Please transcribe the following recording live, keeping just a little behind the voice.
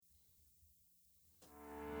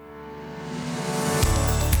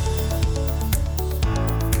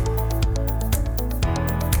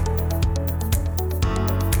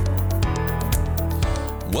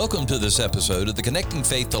Welcome to this episode of the Connecting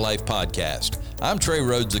Faith to Life podcast. I'm Trey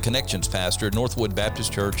Rhodes, the Connections Pastor at Northwood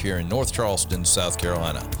Baptist Church here in North Charleston, South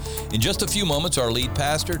Carolina. In just a few moments, our lead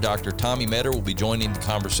pastor, Dr. Tommy Metter, will be joining the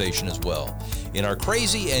conversation as well. In our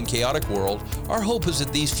crazy and chaotic world, our hope is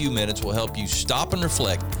that these few minutes will help you stop and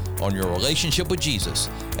reflect on your relationship with Jesus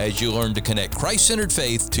as you learn to connect Christ-centered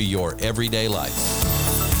faith to your everyday life.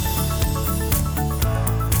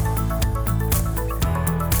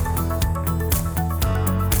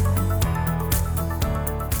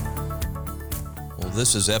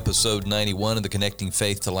 This is episode 91 of the Connecting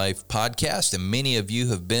Faith to Life podcast, and many of you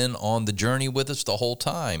have been on the journey with us the whole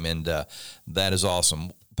time, and that is awesome.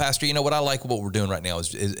 Pastor, you know what I like what we're doing right now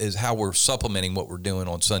is how we're supplementing what we're doing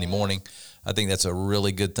on Sunday morning. I think that's a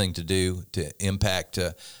really good thing to do to impact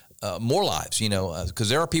more lives, because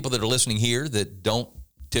there are people that are listening here that don't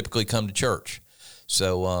typically come to church.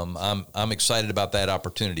 So I'm excited about that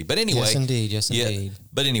opportunity. But anyway. Yes, indeed.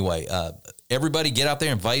 But anyway, everybody get out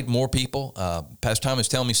there, invite more people. Pastor Tom is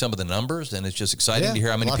telling me some of the numbers, and it's just exciting to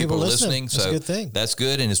hear how many people are listening. That's a good thing. That's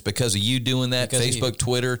good, and it's because of you doing that, Facebook,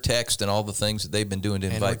 Twitter, text, and all the things that they've been doing to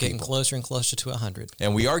invite people. And we're getting closer and closer to 100.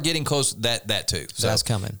 And we are getting close, that too. So that's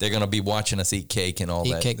coming. They're going to be watching us eat cake and all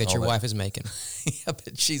that. Eat cake that your wife is making. Yeah,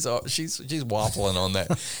 but she's waffling on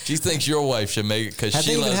that. She thinks your wife should make it because Have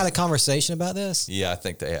she they even had a conversation about this? Yeah, I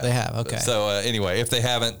think they have. They have, okay. So anyway, if they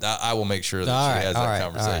haven't, I will make sure that she has that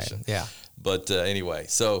conversation. All right. Yeah. But anyway,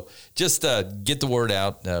 so just get the word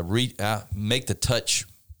out, make the touch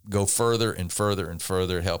go further and further and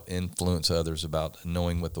further, help influence others about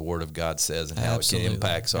knowing what the Word of God says and how it can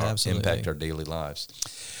impact our daily lives.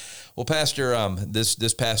 Well, Pastor,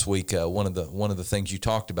 this past week, one of the things you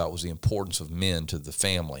talked about was the importance of men to the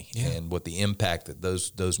family and what the impact that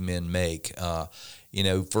those men make.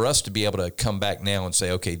 For us to be able to come back now and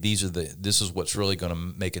say, okay, this is what's really going to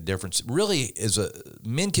make a difference. Really,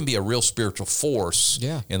 men can be a real spiritual force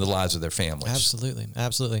in the lives of their families.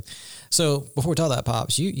 Absolutely. So before we talk about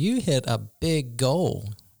Pops, you hit a big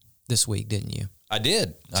goal this week, didn't you? I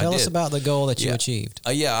did. Tell us about the goal that you achieved.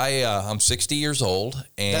 I'm 60 years old.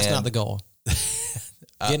 And that's not the goal.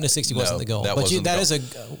 Getting to 60 wasn't the goal. That is a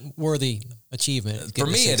worthy achievement. For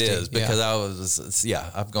me, it is because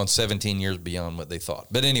I've gone 17 years beyond what they thought.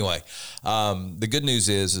 But anyway, the good news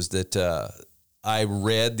is that I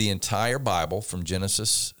read the entire Bible from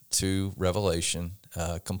Genesis to Revelation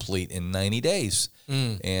complete in 90 days.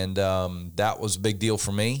 And that was a big deal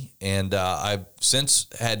for me. And I've since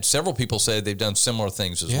had several people say they've done similar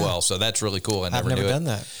things as well. So that's really cool. I've never done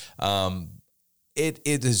that. It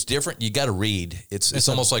is different. You got to read. It's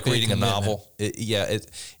almost like reading a novel.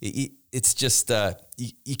 It's just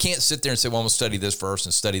you can't sit there and say, well, I'm going to study this verse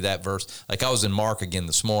and study that verse. Like I was in Mark again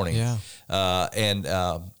this morning. And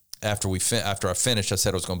after I finished, I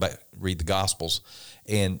said I was going to read the Gospels,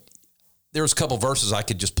 and there was a couple verses I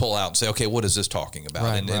could just pull out and say, okay, what is this talking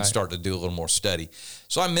about? And start to do a little more study.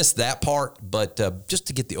 So I missed that part, but just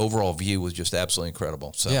to get the overall view was just absolutely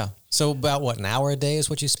incredible. So about an hour a day is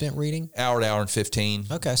what you spent reading? Hour and 15.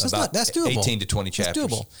 Okay, so that's doable. 18 to 20 chapters.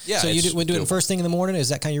 That's doable. Yeah. So you would do it first thing in the morning? Is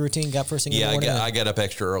that kind of your routine? Got first thing in the morning? Yeah, I got up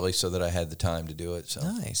extra early so that I had the time to do it. So.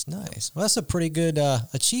 Nice. Well, that's a pretty good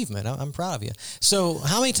achievement. I'm proud of you. So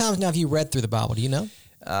how many times now have you read through the Bible? Do you know?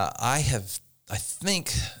 I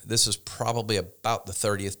think this is probably about the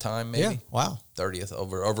 30th time, maybe. Yeah, wow. 30th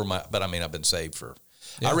over my, but I mean, I've been saved for,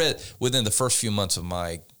 I read within the first few months of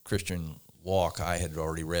my Christian walk, I had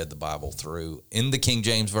already read the Bible through in the King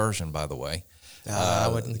James Version, by the way. I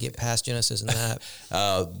wouldn't get past Genesis and that.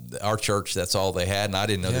 Our church, that's all they had, and I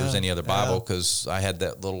didn't know there was any other Bible because I had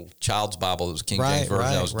that little child's Bible that was King James Version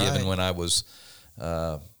I was given when I was,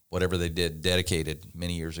 whatever they did, dedicated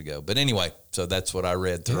many years ago. But anyway, so that's what I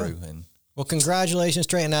read through. And well, congratulations,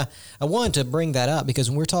 Trey. And I wanted to bring that up because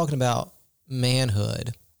when we're talking about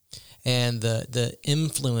manhood and the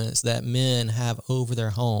influence that men have over their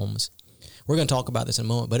homes, we're going to talk about this in a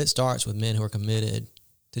moment, but it starts with men who are committed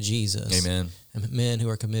to Jesus. Amen. And men who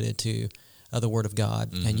are committed to the Word of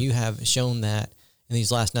God. Mm-hmm. And you have shown that in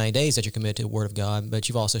these last 90 days that you're committed to the Word of God, but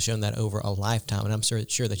you've also shown that over a lifetime. And I'm sure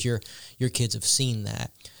that your kids have seen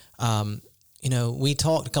that. We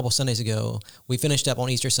talked a couple of Sundays ago. We finished up on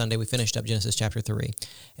Easter Sunday. We finished up Genesis chapter 3.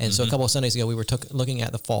 And so a couple of Sundays ago, we were looking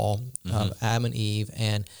at the fall of Adam and Eve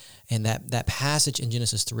and that passage in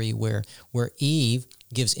Genesis 3 where Eve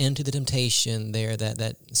gives into the temptation there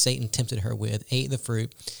that Satan tempted her with, ate the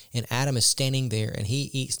fruit, and Adam is standing there and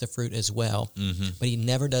he eats the fruit as well, but he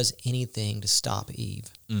never does anything to stop Eve.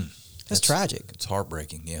 That's tragic. It's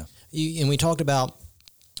heartbreaking, yeah. And we talked about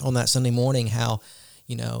on that Sunday morning how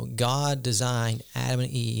God designed Adam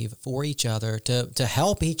and Eve for each other to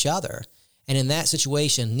help each other And in that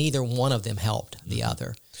situation, neither one of them helped the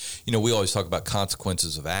other. You know, we always talk about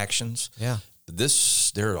consequences of actions. Yeah. But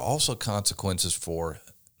there are also consequences for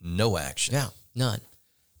no action. Yeah, none.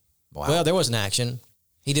 Wow. Well, there was an action.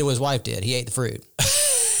 He did what his wife did. He ate the fruit.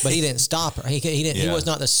 But he didn't stop her. He didn't. Yeah. He was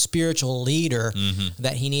not the spiritual leader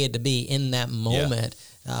that he needed to be in that moment,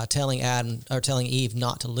 telling Eve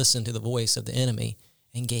not to listen to the voice of the enemy,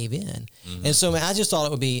 and gave in. And so I just thought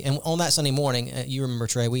it would be. And on that Sunday morning, you remember,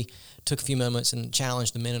 Trey, we took a few moments and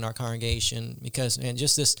challenged the men in our congregation because, man,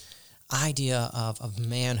 just this idea of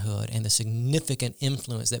manhood and the significant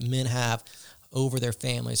influence that men have over their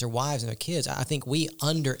families, their wives, and their kids. I think we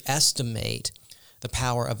underestimate the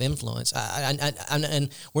power of influence. And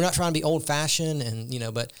we're not trying to be old-fashioned,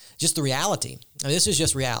 and but just the reality. I mean, this is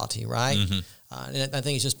just reality, right? And I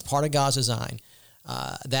think it's just part of God's design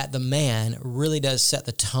that the man really does set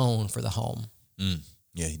the tone for the home.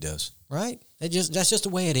 Yeah, he does. Right? That's just the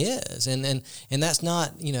way it is, and that's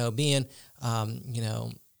not being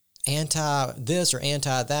anti this or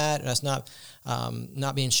anti that. That's not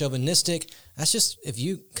being chauvinistic. That's just, if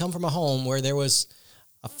you come from a home where there was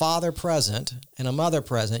a father present and a mother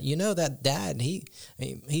present, that dad, he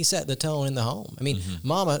set the tone in the home. I mean,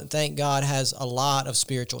 mama, thank God, has a lot of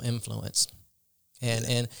spiritual influence.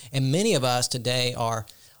 And many of us today are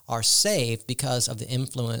saved because of the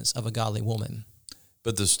influence of a godly woman.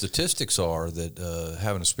 But the statistics are that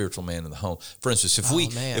having a spiritual man in the home, for instance, if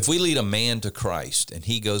we lead a man to Christ and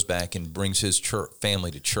he goes back and brings his family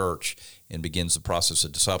to church and begins the process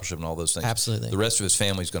of discipleship and all those things, absolutely, the rest of his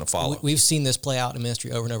family is going to follow. We've seen this play out in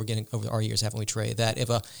ministry over and over again over our years, haven't we, Trey? That if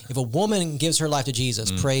a woman gives her life to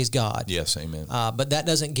Jesus, praise God. Yes, amen. But that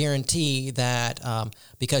doesn't guarantee that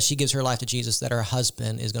because she gives her life to Jesus, that her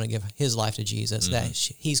husband is going to give his life to Jesus, that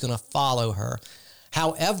he's going to follow her.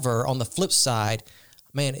 However, on the flip side,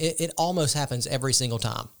 man, it almost happens every single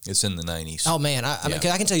time. It's in the 90s. Oh, man. I mean,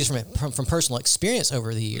 'cause I can tell you from personal experience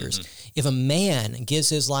over the years, if a man gives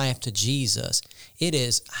his life to Jesus, it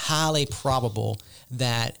is highly probable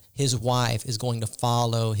that his wife is going to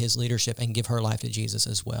follow his leadership and give her life to Jesus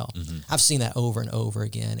as well. I've seen that over and over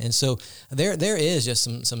again. And so there is just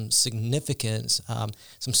some significance,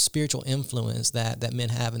 some spiritual influence that men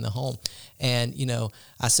have in the home. And,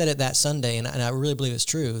 I said it that Sunday, and I really believe it's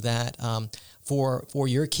true, that for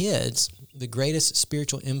your kids, the greatest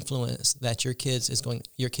spiritual influence that your kids are going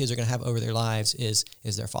to have over their lives is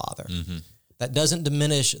their father. That doesn't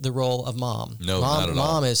diminish the role of mom. No, not at all.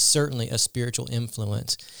 Mom is certainly a spiritual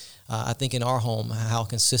influence. I think in our home, how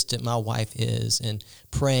consistent my wife is in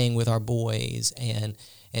praying with our boys and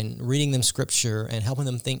reading them scripture and helping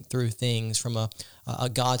them think through things from a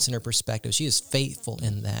God-centered perspective. She is faithful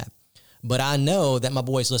in that. But I know that my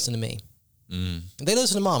boys listen to me. They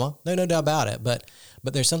listen to mama. There's no doubt about it. But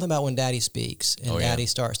there's something about when daddy speaks and daddy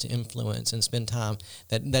starts to influence and spend time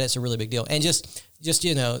that it's a really big deal. And just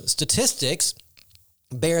statistics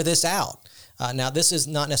bear this out. Now, this is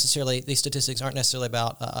not necessarily, these statistics aren't necessarily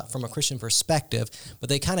about from a Christian perspective, but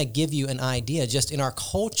they kind of give you an idea just in our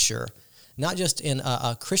culture, not just in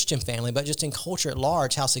a Christian family, but just in culture at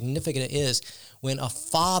large, how significant it is when a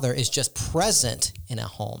father is just present in a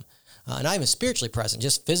home. Not even spiritually present,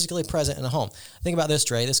 just physically present in a home. Think about this,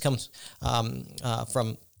 Trey. This comes from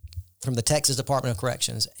the Texas Department of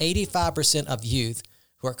Corrections. 85% of youth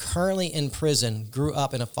who are currently in prison grew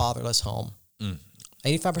up in a fatherless home.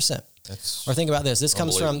 85%. Or think about this. This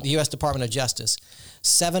comes from the U.S. Department of Justice.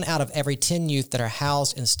 7 out of every 10 youth that are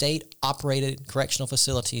housed in state-operated correctional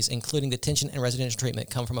facilities, including detention and residential treatment,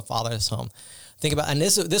 come from a fatherless home. Think about, and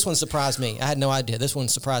this one surprised me. I had no idea. This one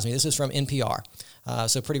surprised me. This is from NPR,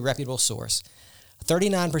 so pretty reputable source.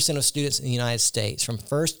 39% of students in the United States from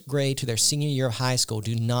first grade to their senior year of high school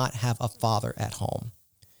do not have a father at home.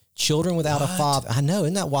 Children without a father. I know,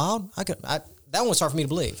 isn't that wild? That one was hard for me to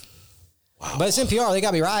believe. Wow. But it's NPR. They got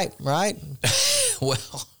to be right?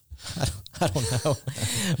 Well, I don't know.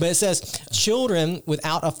 But it says children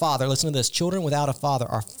without a father, listen to this, children without a father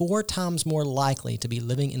are 4 times more likely to be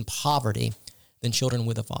living in poverty than children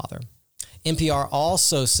with a father. NPR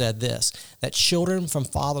also said this, that children from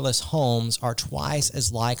fatherless homes are twice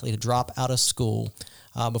as likely to drop out of school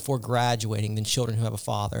before graduating than children who have a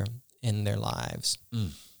father in their lives.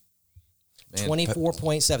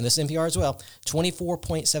 24.7, this is NPR as well,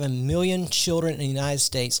 24.7 million children in the United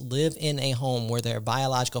States live in a home where their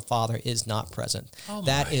biological father is not present.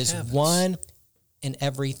 That is heavens. 1 in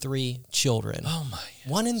every 3 children.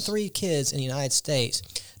 1 in 3 kids in the United States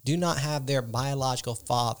do not have their biological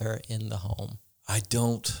father in the home. I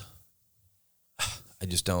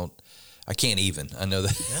just don't. I can't even. I know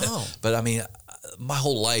that. No. But I mean, my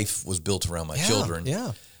whole life was built around my children.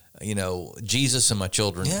 Yeah. Jesus and my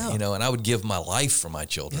children, Yeah. and I would give my life for my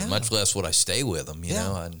children, Yeah. much less would I stay with them, you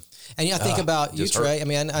know. And I think about you, Trey. I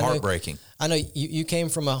mean, I know, heartbreaking. I know you came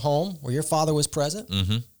from a home where your father was present.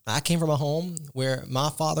 Mm-hmm. I came from a home where my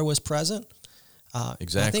father was present.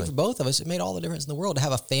 Exactly. I think for both of us, it made all the difference in the world to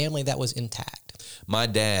have a family that was intact. My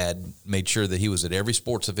dad made sure that he was at every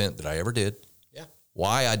sports event that I ever did. Yeah.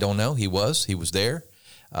 Why? I don't know. He was there.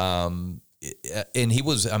 And he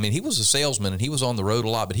was a salesman, and he was on the road a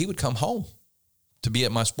lot, but he would come home to be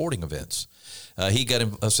at my sporting events. He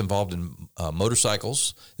got us involved in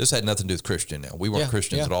motorcycles. This had nothing to do with Christian now. We weren't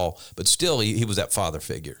Christians at all, but still he was that father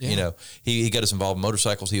figure. Yeah. He got us involved in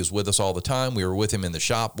motorcycles. He was with us all the time. We were with him in the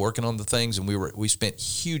shop working on the things, and we spent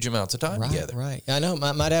huge amounts of time together. Right. I know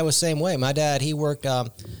my dad was the same way. My dad, he worked at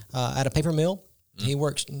a paper mill. He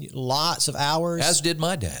worked lots of hours. As did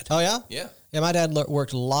my dad. Oh, yeah? Yeah. Yeah, my dad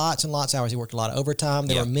worked lots and lots of hours. He worked a lot of overtime.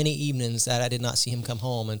 There Yeah. were many evenings that I did not see him come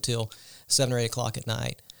home until 7 or 8 o'clock at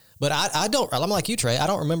night. But I'm like you, Trey. I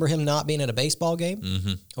don't remember him not being at a baseball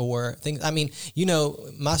game or things. I mean,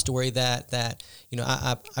 my story that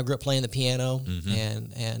I grew up playing the piano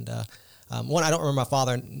and one, I don't remember my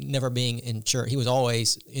father never being in church. He was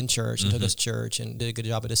always in church and took us to church and did a good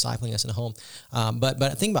job of discipling us in the home. But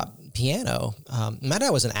the thing about piano, my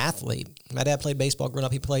dad was an athlete. My dad played baseball growing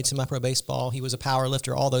up. He played semi-pro baseball. He was a power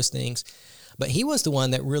lifter, all those things. But he was the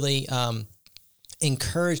one that really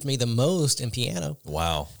encouraged me the most in piano.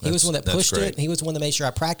 Wow. He was the one that pushed great. it. He was the one that made sure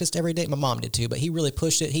I practiced every day. My mom did too, but he really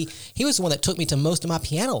pushed it. He was the one that took me to most of my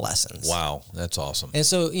piano lessons. Wow. That's awesome. And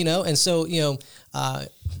so,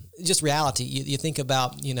 just reality. You think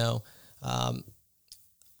about,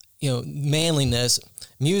 manliness,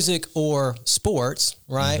 music or sports,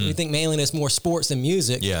 right? We think manliness more sports than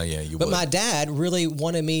music. Yeah, But would. my dad really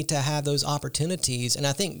wanted me to have those opportunities. And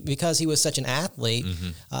I think because he was such an athlete,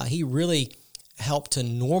 he really helped to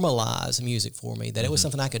normalize music for me, that it was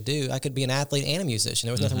something I could do. I could be an athlete and a musician.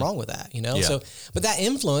 There was nothing wrong with that, Yeah. So, but that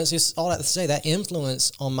influence, just all that to say, that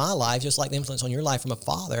influence on my life, just like the influence on your life from a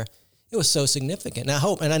father, it was so significant. And I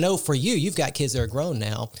hope, and I know for you, you've got kids that are grown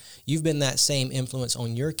now. You've been that same influence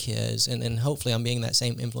on your kids, and hopefully I'm being that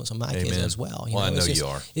same influence on my kids as well. I know you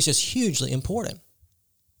are. It's just hugely important.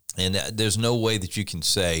 And there's no way that you can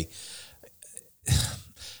say,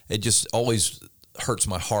 it just always hurts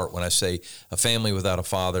my heart when I say a family without a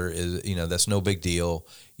father is, that's no big deal.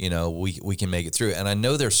 We can make it through. And I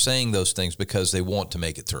know they're saying those things because they want to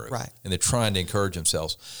make it through. Right. And they're trying to encourage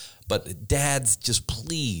themselves. But dads, just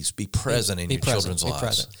please be present in your children's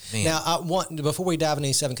lives. Man. Now, before we dive into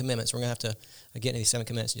these 7 commitments, we're going to have to get into these 7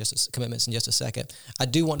 commitments in just a second. I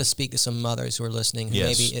do want to speak to some mothers who are listening who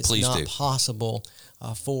Yes, maybe it's please not do. possible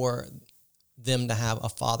for them to have a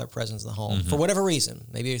father presence in the home for whatever reason.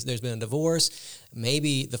 Maybe there's been a divorce.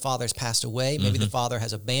 Maybe the father's passed away. Maybe the father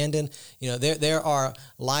has abandoned. There are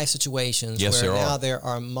life situations where now there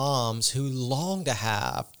are moms who long to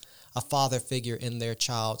have a father figure in their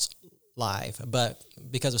child's life, but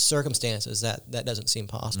because of circumstances that doesn't seem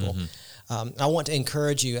possible. I want to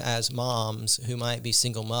encourage you as moms who might be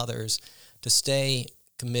single mothers to stay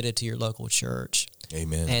committed to your local church.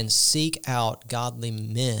 Amen. And seek out godly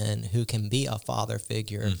men who can be a father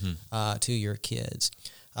figure to your kids.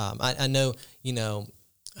 I know, there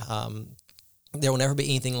will never be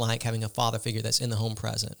anything like having a father figure that's in the home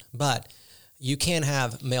present, but you can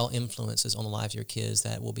have male influences on the lives of your kids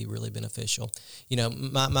that will be really beneficial.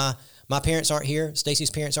 My parents aren't here. Stacy's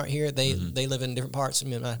parents aren't here. They live in different parts.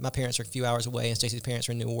 My parents are a few hours away, and Stacy's parents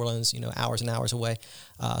are in New Orleans, hours and hours away.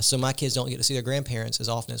 So my kids don't get to see their grandparents as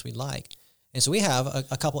often as we'd like. And so we have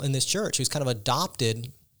a couple in this church who's kind of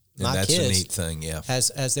adopted my kids. That's a neat thing, yeah.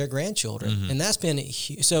 As their grandchildren. And that's been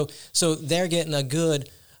so they're getting a good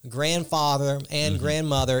grandfather and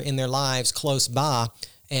grandmother in their lives close by.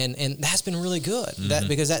 And that's been really good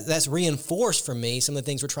because that's reinforced for me some of the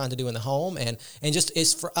things we're trying to do in the home. And just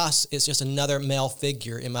it's for us, it's just another male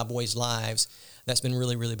figure in my boys' lives that's been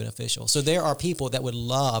really, really beneficial. So there are people that would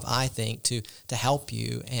love, I think, to help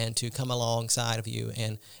you and to come alongside of you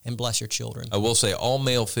and bless your children. I will say all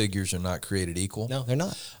male figures are not created equal. No, they're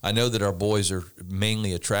not. I know that our boys are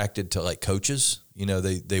mainly attracted to like coaches.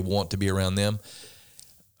 They want to be around them.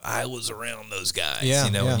 I was around those guys,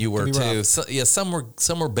 and you were too. So, some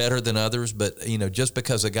were better than others, but just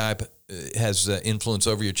because a guy has influence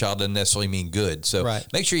over your child doesn't necessarily mean good. So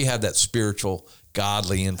make sure you have that spiritual,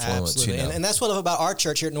 godly influence. Absolutely. And that's what I love about our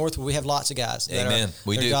church here at Northwood. We have lots of guys that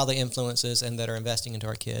are godly influences and that are investing into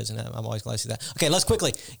our kids, and I'm always glad to see that. Okay, let's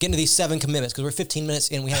quickly get into these 7 commitments because we're 15 minutes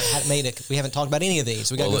in. We haven't made it. We haven't talked about any of these.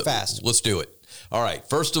 We got to go fast. Let's do it. All right.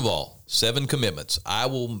 First of all, 7 commitments. I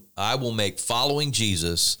will make following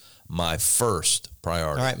Jesus my first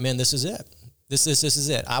priority. All right, men, this is it. This is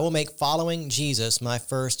it. I will make following Jesus my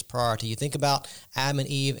first priority. You think about Adam and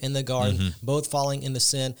Eve in the garden, both falling into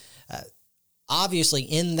sin. Obviously,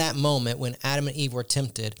 in that moment when Adam and Eve were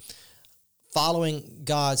tempted, following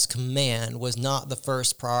God's command was not the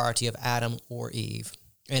first priority of Adam or Eve,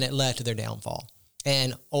 and it led to their downfall,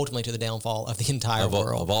 and ultimately to the downfall of the entire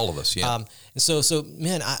world. Of all of us, yeah. And so,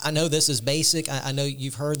 man, I know this is basic. I know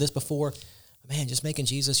you've heard this before. Man, just making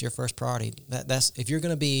Jesus your first priority. That's if you're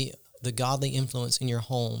going to be the godly influence in your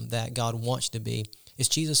home that God wants you to be, it's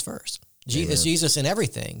Jesus first. It's Jesus in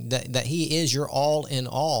everything, that he is your all in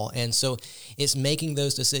all. And so it's making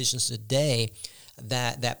those decisions today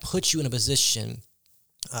that puts you in a position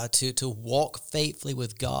to walk faithfully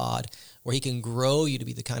with God, where he can grow you to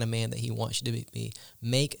be the kind of man that he wants you to be.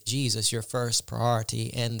 Make Jesus your first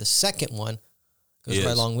priority. And the second one goes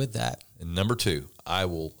right along with that. And number 2, I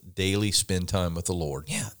will daily spend time with the Lord.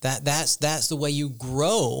 Yeah, that's the way you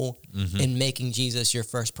grow in making Jesus your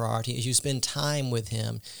first priority, is you spend time with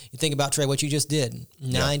him. You think about, Trey, what you just did,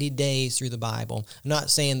 90 days through the Bible. I'm not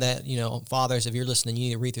saying that, fathers, if you're listening, you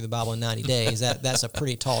need to read through the Bible in 90 days. That's a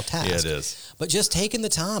pretty tall task. Yeah, it is. But just taking the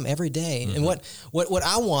time every day. And what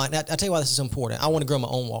I want, I'll tell you why this is important. I want to grow my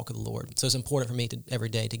own walk with the Lord. So it's important for me to every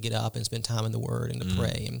day to get up and spend time in the Word and to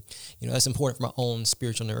pray. And, that's important for my own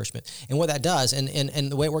spiritual nourishment. And what that does,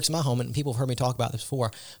 and the way it works in my home, and people have heard me talk about this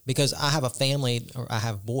before, because I have a family, or I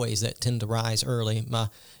have boys that tend to rise early. My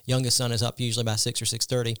youngest son is up usually by 6 or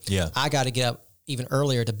 6:30. Yeah. I got to get up even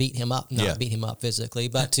earlier to beat him up, not beat him up physically,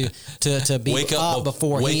 but to be wake up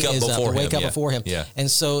before he is up, to wake up before him. Yeah.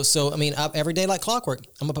 And so I mean, up every day like clockwork.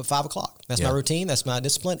 I'm up at 5 o'clock. That's my routine. That's my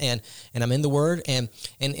discipline. And I'm in the Word. And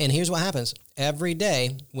here's what happens every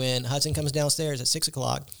day when Hudson comes downstairs at 6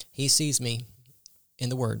 o'clock. He sees me in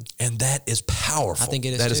the Word. And that is powerful. I think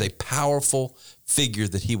it is. That is a powerful figure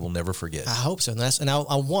that he will never forget. I hope so. And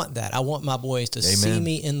I want that. I want my boys to see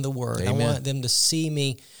me in the Word. Amen. I want them to see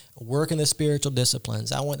me working the spiritual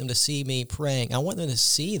disciplines. I want them to see me praying. I want them to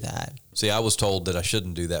see that. See, I was told that I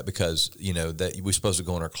shouldn't do that because, that we're supposed to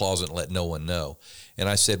go in our closet and let no one know. And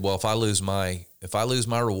I said, well, if I lose my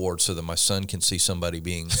reward so that my son can see somebody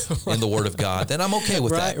being in the Word of God, then I'm okay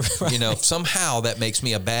with that. Right. Somehow that makes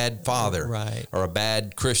me a bad father or a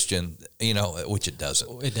bad Christian, which it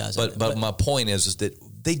doesn't. It doesn't. But my point is that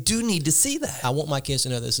they do need to see that. I want my kids to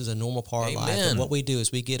know this is a normal part of life. And what we do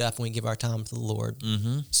is we get up and we give our time to the Lord.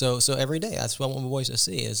 Mm-hmm. So every day, that's what I want my boys to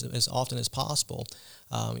see as often as possible.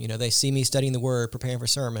 They see me studying the Word, preparing for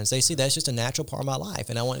sermons. They see that's just a natural part of my life,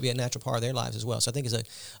 and I want it to be a natural part of their lives as well. So I think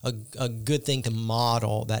it's a good thing to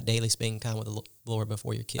model that daily spending time with the Lord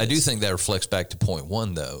before your kids. I do think that reflects back to point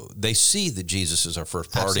 1, though. They see that Jesus is our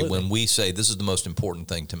first priority when we say, this is the most important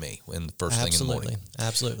thing to me, when the first thing in the morning.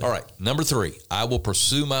 Absolutely. All right, number 3, I will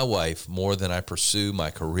pursue my wife more than I pursue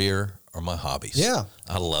my career or my hobbies. Yeah.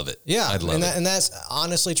 I love it. Yeah. I love it. And that's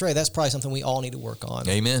honestly, Trey, that's probably something we all need to work on.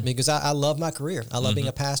 Amen. Because I love my career. I love being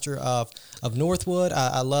a pastor of Northwood.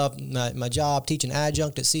 I love my job teaching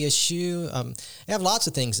adjunct at CSU. I have lots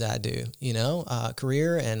of things that I do,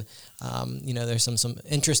 career and, there's some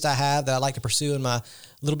interest I have that I like to pursue in my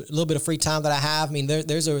little bit of free time that I have. I mean,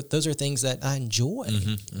 those are things that I enjoy.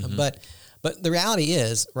 But the reality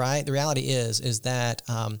is, right? The reality is that,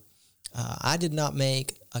 I did not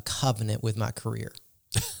make a covenant with my career.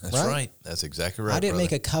 That's right. That's exactly right. I didn't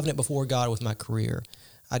make a covenant before God with my career.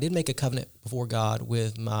 I did make a covenant before God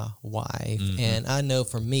with my wife. And I know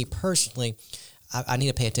for me personally, I need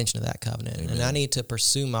to pay attention to that covenant. Amen. And I need to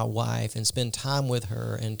pursue my wife and spend time with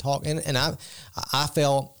her and talk. And I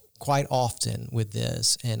fail quite often with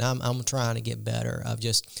this. And I'm trying to get better of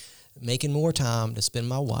just making more time to spend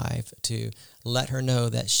my wife, to let her know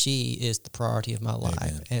that she is the priority of my life.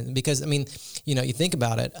 Amen. And because, you think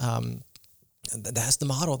about it, that's the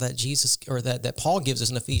model that Jesus, or that Paul gives us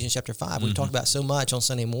in Ephesians chapter 5. We've talked about so much on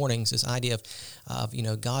Sunday mornings, this idea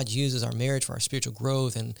of God uses our marriage for our spiritual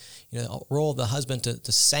growth, and, the role of the husband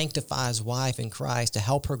to sanctify his wife in Christ, to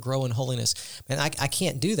help her grow in holiness. Man, I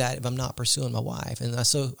can't do that if I'm not pursuing my wife. And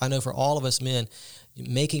so I know for all of us men,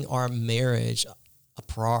 making our marriage a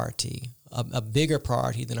priority, a bigger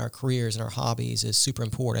priority than our careers and our hobbies, is super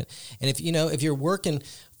important. And if you're working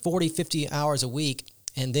 40, 50 hours a week,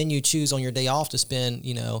 and then you choose on your day off to spend,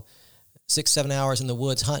 6-7 hours in the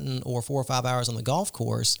woods hunting, or 4 or 5 hours on the golf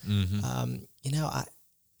course, I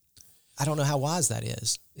don't know how wise that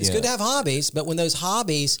is. It's good to have hobbies, but when those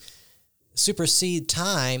hobbies supersede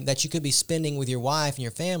time that you could be spending with your wife and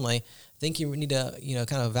your family, I think you need to,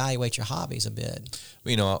 kind of evaluate your hobbies a bit.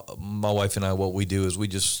 My wife and I, what we do is we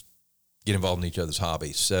just get involved in each other's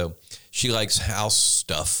hobbies. So she likes house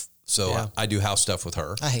stuff. So Yeah. I do house stuff with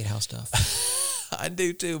her. I hate house stuff. I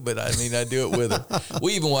do too, but I mean, I do it with her.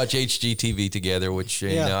 We even watch HGTV together, which,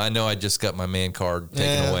 you know, I know I just got my man card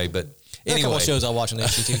taken away, but There are a couple anyway. of shows I watch on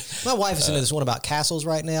HGTV. My wife is into this one about castles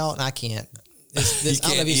right now, and I can't. I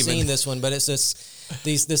don't know if you've seen this one, but it's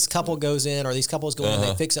this couple goes in, or these couples go in and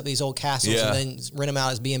they fix up these old castles and then rent them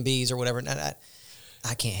out as B&Bs or whatever. And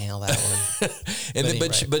I can't handle that one. And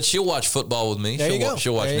then, but she'll watch football with me. There you go.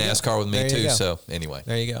 She'll watch NASCAR with me There you too. go. So anyway.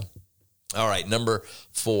 There you go. All right. Number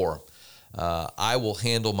 4, I will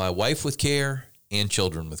handle my wife with care and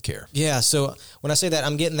children with care. Yeah. So when I say that,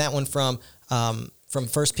 I'm getting that one from 1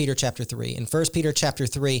 Peter chapter 3. In 1 Peter chapter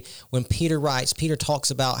 3, when Peter writes, Peter talks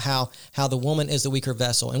about how the woman is the weaker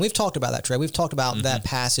vessel. And we've talked about that, Trey. We've talked about that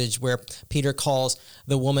passage where Peter calls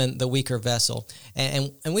the woman the weaker vessel.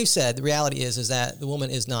 And we've said the reality is that the woman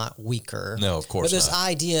is not weaker. No, of course not. But this not.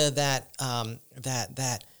 idea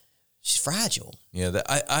that she's fragile. Yeah,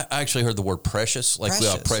 I actually heard the word precious, like we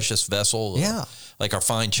have a precious vessel. Yeah. Like our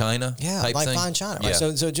fine china type like thing. fine china. Right?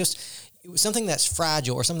 Yeah. So just something that's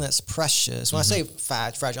fragile or something that's precious. When I say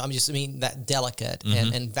fragile, I mean that delicate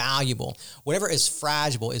and valuable. Whatever is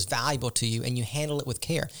fragile is valuable to you, and you handle it with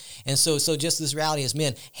care. And so just this reality as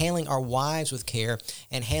men, handling our wives with care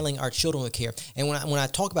and handling our children with care. And when I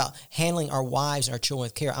talk about handling our wives and our children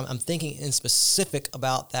with care, I'm thinking in specific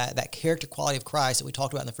about that character quality of Christ that we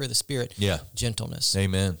talked about in the fruit of the Spirit. Yeah. Gentleness.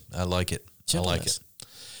 Amen. I like it. Gentleness. I like it.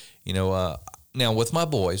 You know, now with my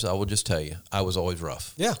boys, I will just tell you, I was always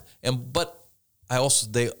rough. Yeah. But I also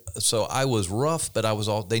so I was rough, but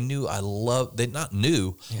they knew I loved. They not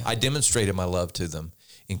knew. Yeah. I demonstrated my love to them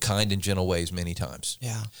in kind and gentle ways many times.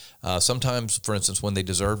 Yeah. Sometimes, for instance, when they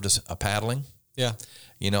deserved a paddling, Yeah.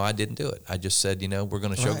 you know, I didn't do it. I just said, you know, we're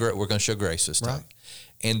going to show we're going to show grace this time. Right.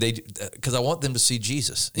 And because I want them to see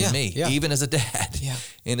Jesus in me, even as a dad. Yeah.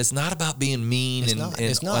 And it's not about being mean and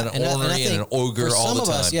ornery and an ogre for all some the of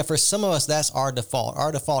time. us, for some of us, that's our default.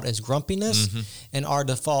 Our default is grumpiness, and our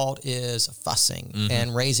default is fussing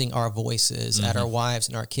and raising our voices at our wives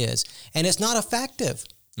and our kids. And it's not effective.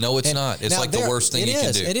 No, it's not. It's like the worst thing you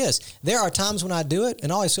can do. It is. There are times when I do it,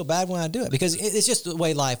 and I always feel bad when I do it because it's just the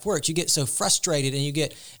way life works. You get so frustrated, and you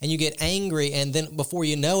get angry, and then before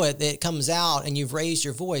you know it, it comes out, and you've raised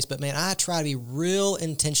your voice. But man, I try to be real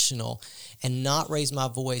intentional and not raise my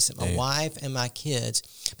voice at my wife and my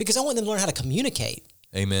kids because I want them to learn how to communicate.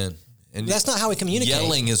 Amen. And that's not how we communicate.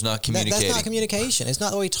 Yelling is not communicating. That's not communication. It's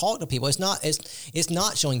not the way we talk to people. It's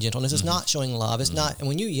not showing gentleness. It's not showing love. It's not. And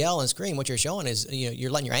when you yell and scream, what you're showing is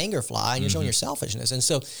you're letting your anger fly and you're showing your selfishness. And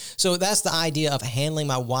so that's the idea of handling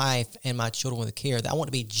my wife and my children with care. That I want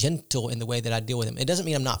to be gentle in the way that I deal with them. It doesn't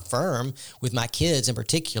mean I'm not firm with my kids in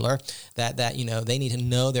particular. That they need to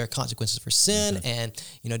know there are consequences for sin, and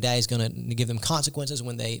Daddy's going to give them consequences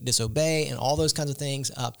when they disobey and all those kinds of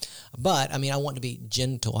things. But I mean, I want to be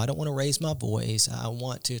gentle. I don't want to raise my voice. I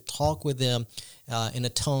want to talk with them in a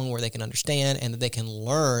tone where they can understand and that they can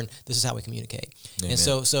learn this is how we communicate. Amen.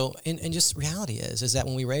 And just reality is that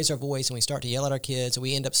when we raise our voice and we start to yell at our kids,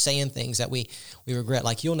 we end up saying things that we regret,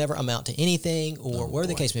 like you'll never amount to anything or whatever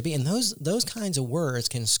the case may be. And those kinds of words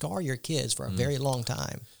can scar your kids for a very long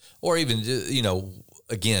time. Or even,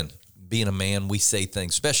 again, being a man, we say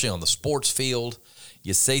things, especially on the sports field.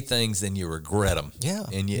 You say things and you regret them. Yeah.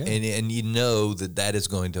 And you know that is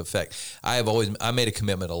going to affect. I made a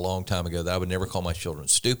commitment a long time ago that I would never call my children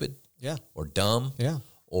stupid. Yeah. Or dumb. Yeah.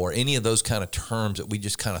 Or any of those kind of terms that we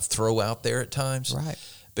just kind of throw out there at times. Right.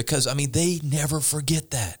 Because, I mean, they never forget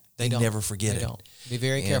that. They never forget it. Don't. Be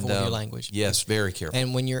very careful with your language. Yes, very careful.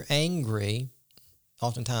 And when you're angry,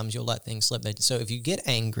 oftentimes you'll let things slip. So if you get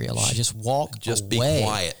angry a lot, just walk just away. Be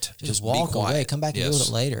quiet. Just walk away. Come back and deal with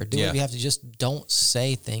it later. Do what you have to. Just don't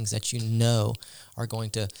say things that you know are going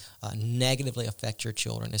to negatively affect your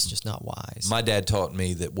children. It's just not wise. My dad taught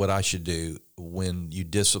me that what I should do when you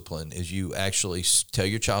discipline is you actually tell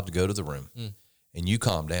your child to go to the room and you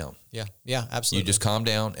calm down. Yeah, absolutely. You just calm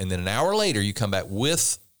down, and then an hour later you come back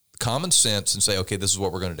with common sense and say, okay, this is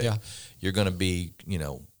what we're going to do. Yeah. You're going to be,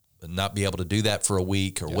 not be able to do that for a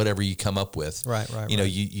week or whatever you come up with. Right.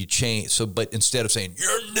 You change. So, but instead of saying,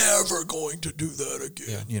 you're never going to do that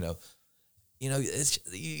again,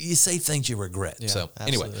 you say things you regret. Yeah, so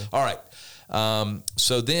absolutely. anyway, all right.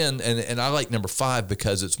 So then, and I like number 5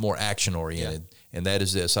 because it's more action oriented. and that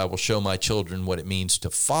is this: I will show my children what it means to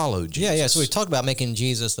follow Jesus. Yeah. So we've talked about making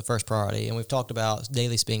Jesus the first priority, and we've talked about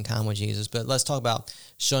daily spending time with Jesus. But let's talk about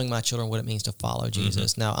showing my children what it means to follow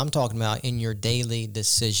Jesus. Now, I'm talking about in your daily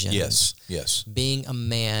decisions. Yes. Being a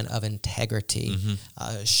man of integrity,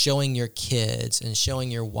 showing your kids and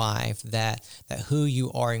showing your wife that who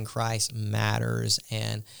you are in Christ matters,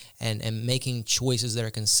 and making choices that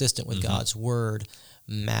are consistent with God's word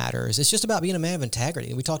matters. It's just about being a man of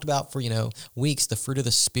integrity. We talked about for weeks the fruit of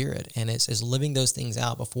the Spirit, and it's living those things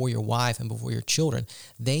out before your wife and before your children.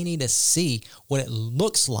 They need to see what it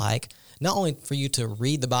looks like, not only for you to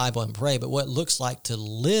read the Bible and pray, but what it looks like to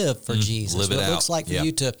live for Jesus. Live it what it out. looks like for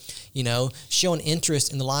you to, show an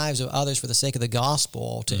interest in the lives of others for the sake of the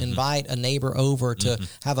gospel, to invite a neighbor over, to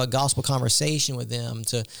have a gospel conversation with them,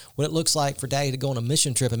 to what it looks like for daddy to go on a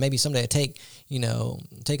mission trip and maybe someday take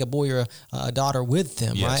a boy or a daughter with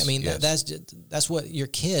them, Yes, right? I mean, yes. that's what your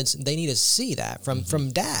kids, they need to see that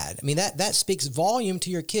from dad. I mean, that speaks volume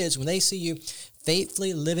to your kids when they see you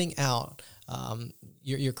faithfully living out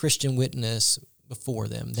your Christian witness before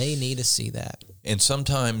them. They need to see that. And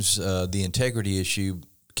sometimes the integrity issue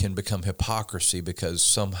can become hypocrisy because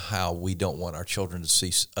somehow we don't want our children to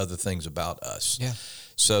see other things about us. Yeah.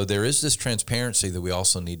 So there is this transparency that we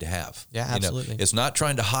also need to have. Yeah, absolutely. It's not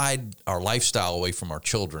trying to hide our lifestyle away from our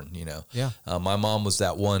children. Yeah. My mom was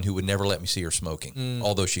that one who would never let me see her smoking,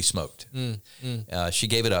 although she smoked. She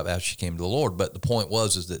gave it up after she came to the Lord. But the point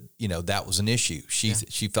was that that was an issue.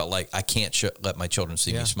 She felt like I can't let my children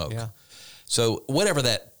see me smoke. Yeah. So whatever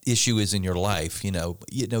that issue is in your life,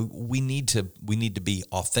 we need to be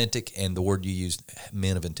authentic, and the word you used,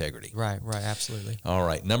 men of integrity. Right, absolutely. All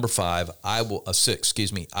right, number 5, I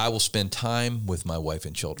will spend time with my wife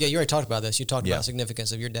and children. Yeah, you already talked about this. You talked about the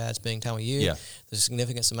significance of your dad spending time with you. Yeah. The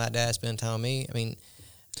significance of my dad spending time with me. I mean,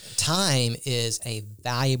 time is a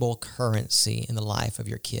valuable currency in the life of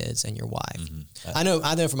your kids and your wife. I know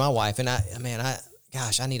for my wife, and I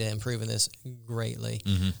need to improve in this greatly.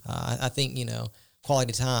 I think,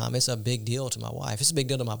 quality time, it's a big deal to my wife. It's a big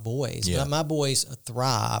deal to my boys. Yeah. My boys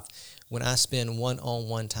thrive when I spend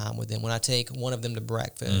one-on-one time with them, when I take one of them to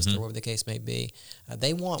breakfast or whatever the case may be.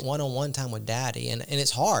 They want one-on-one time with daddy. And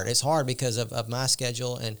it's hard. It's hard because of my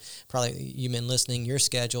schedule, and probably you men listening, your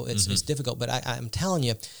schedule. It's difficult. But I'm telling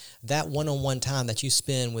you, that one-on-one time that you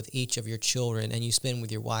spend with each of your children and you spend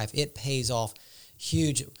with your wife, it pays off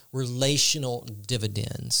huge relational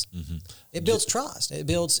dividends. It builds trust. It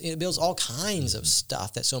builds all kinds of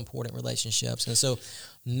stuff that's so important in relationships. And so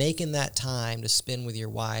making that time to spend with your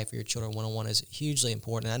wife or your children one-on-one is hugely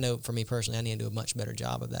important. And I know for me personally, I need to do a much better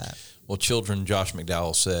job of that. Well, Josh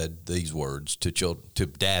McDowell said these words to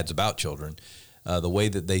dads about children. The way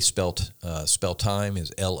that they spell time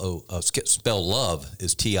is spell love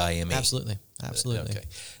is TIME. Absolutely. Okay.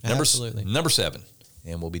 Absolutely. Number 7,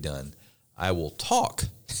 and we'll be done. I will talk.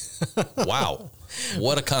 Wow.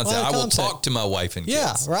 What a concept. I will talk to my wife and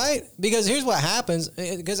kids. Yeah, right? Because here's what happens,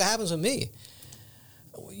 because it happens with me.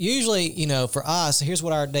 Usually, for us, here's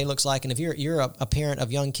what our day looks like. And if you're a parent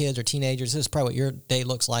of young kids or teenagers, this is probably what your day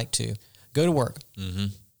looks like too. Go to work.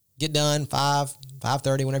 Get done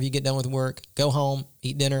 5:30, whenever you get done with work. Go home,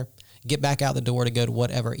 eat dinner, get back out the door to go to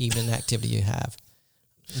whatever evening activity you have.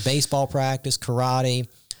 Baseball practice, karate,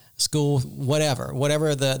 school, whatever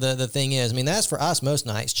the thing is. I mean, that's for us most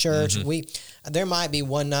nights. Church, there might be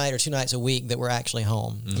one night or 2 nights a week that we're actually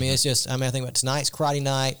home. I mean, it's just, I think about tonight's karate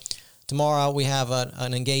night. Tomorrow we have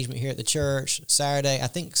an engagement here at the church. Saturday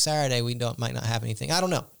we might not have anything. I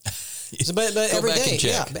don't know. But every day,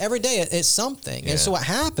 every day it's something. And so what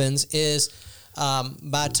happens is,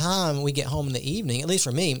 by the time we get home in the evening, at least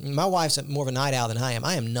for me, my wife's more of a night owl than I am.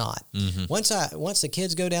 I am not. Once the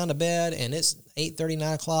kids go down to bed and it's 8:30,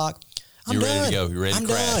 9 o'clock, You're ready to go. You're ready to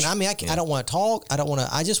crash. Done. I mean, I don't want to talk.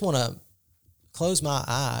 I just want to close my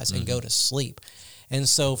eyes and go to sleep. And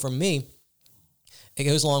so for me, it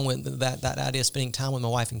goes along with that idea of spending time with my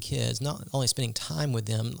wife and kids, not only spending time with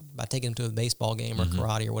them by taking them to a baseball game or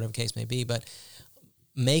karate or whatever the case may be, but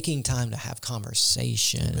making time to have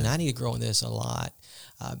conversation. And I need to grow in this a lot,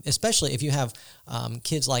 especially if you have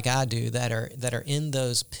kids like I do that are in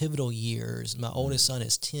those pivotal years. My oldest son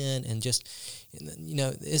is 10, and just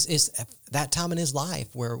it's that time in his life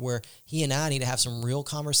where he and I need to have some real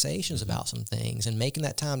conversations about some things, and making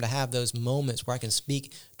that time to have those moments where I can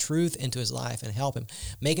speak truth into his life and help him.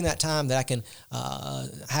 Making that time that I can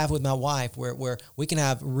have with my wife where we can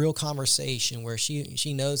have real conversation, where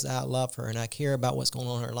she knows that I love her and I care about what's going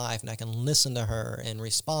on in her life, and I can listen to her and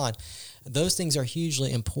respond. those things are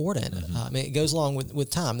hugely important. I mean, it goes along with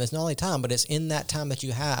time. There's not only time, but it's in that time that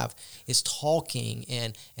you have is talking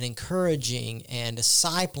and encouraging and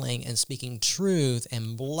discipling and speaking truth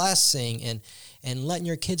and blessing and letting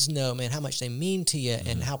your kids know, man, how much they mean to you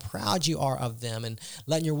and how proud you are of them, and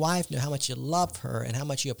letting your wife know how much you love her and how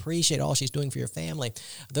much you appreciate all she's doing for your family.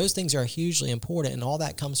 Those things are hugely important, and all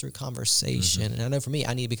that comes through conversation. And I know for me,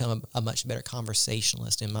 I need to become a much better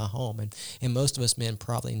conversationalist in my home, and most of us men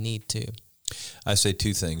probably need to. I say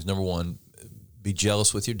two things. Number one, be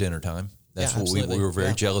jealous with your dinner time. That's what we were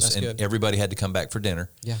very jealous, and good. Everybody had to come back for dinner.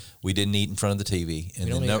 Yeah, we didn't eat in front of the TV.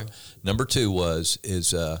 And then number two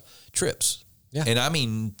is trips. Yeah. And I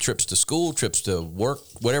mean trips to school, trips to work,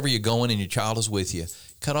 whatever you're going and your child is with you.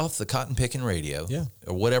 Cut off the cotton picking radio,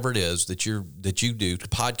 or whatever it is that you do to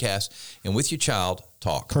podcast, and with your child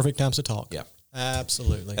talk. Perfect times to talk. Yeah,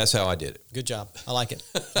 absolutely. That's how I did it. Good job. I like it.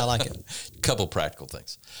 I like it. Couple practical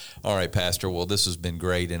things. All right, Pastor. Well, this has been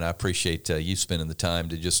great, and I appreciate you spending the time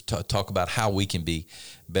to just talk about how we can be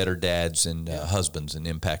better dads and husbands and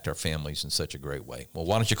impact our families in such a great way. Well,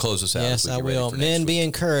 why don't you close us out? Yes, I will. Men, be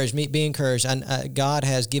encouraged. Be encouraged. And God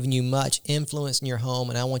has given you much influence in your home,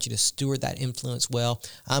 and I want you to steward that influence well.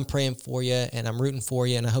 I'm praying for you, and I'm rooting for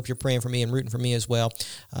you, and I hope you're praying for me and rooting for me as well,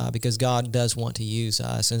 because God does want to use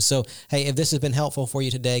us. And so, hey, if this has been helpful for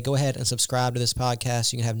you today, go ahead and subscribe to this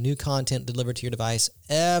podcast. You can have new content delivered to your device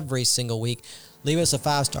every single week. Leave us a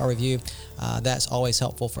 5-star review. That's always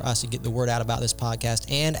helpful for us to get the word out about this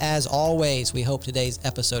podcast. And as always, we hope today's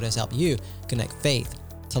episode has helped you connect faith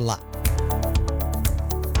to life.